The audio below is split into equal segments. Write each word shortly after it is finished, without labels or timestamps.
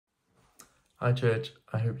Hi church,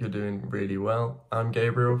 I hope you're doing really well. I'm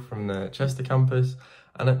Gabriel from the Chester campus,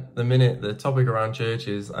 and at the minute the topic around church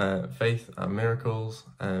is faith and miracles.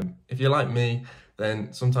 If you're like me,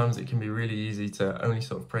 then sometimes it can be really easy to only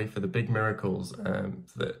sort of pray for the big miracles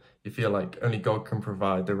that you feel like only God can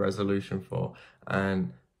provide the resolution for.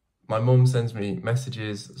 And my mum sends me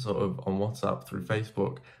messages sort of on WhatsApp through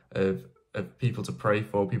Facebook of people to pray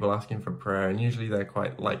for, people asking for prayer, and usually they're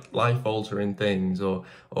quite like life-altering things or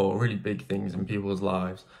really big things in people's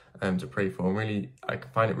lives to pray for. And really, I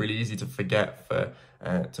find it really easy to forget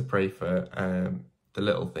to pray for the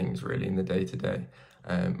little things really in the day-to-day.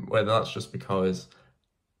 Whether that's just because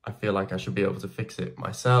I feel like I should be able to fix it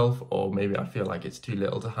myself, or maybe I feel like it's too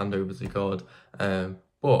little to hand over to God.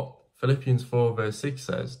 But Philippians 4 verse 6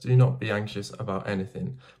 says, "Do not be anxious about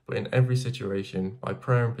anything, but in every situation, by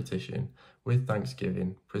prayer and petition, with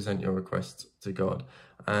thanksgiving, present your requests to God."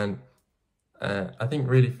 And I think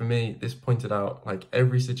really for me, this pointed out like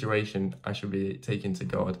every situation I should be taking to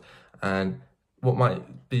God. And what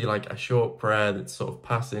might be like a short prayer that's sort of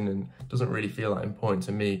passing and doesn't really feel that important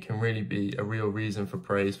to me can really be a real reason for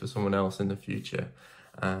praise for someone else in the future.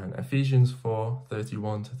 And Ephesians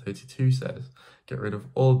 4:31 to 32 says, "Get rid of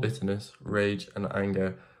all bitterness, rage and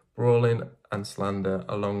anger, brawling and slander,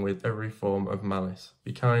 along with every form of malice.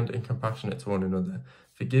 Be kind and compassionate to one another,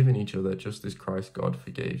 forgiving each other just as Christ God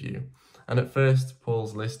forgave you." And at first,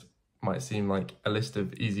 Paul's list might seem like a list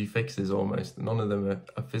of easy fixes almost. None of them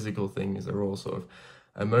are physical things, they're all sort of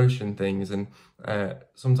emotion things. And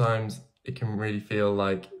sometimes it can really feel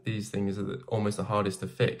like these things are almost the hardest to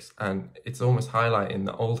fix, and it's almost highlighting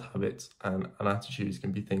that old habits and attitudes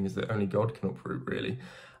can be things that only God can uproot really.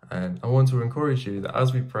 And I want to encourage you that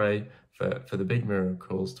as we pray for the big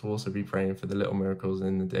miracles, to also be praying for the little miracles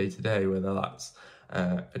in the day-to-day, whether that's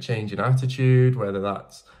a change in attitude, whether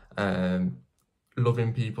that's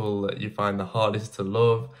loving people that you find the hardest to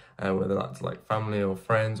love, whether that's like family or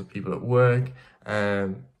friends or people at work.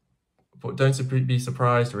 But don't be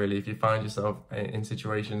surprised, really, if you find yourself in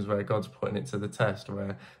situations where God's putting it to the test,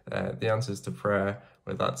 where the answers to prayer,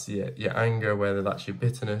 whether that's your anger, whether that's your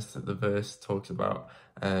bitterness that the verse talks about,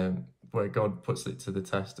 where God puts it to the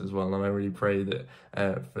test as well. And I really pray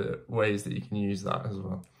that for ways that you can use that as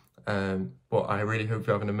well. But I really hope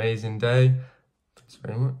you have an amazing day. Thanks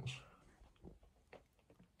very much.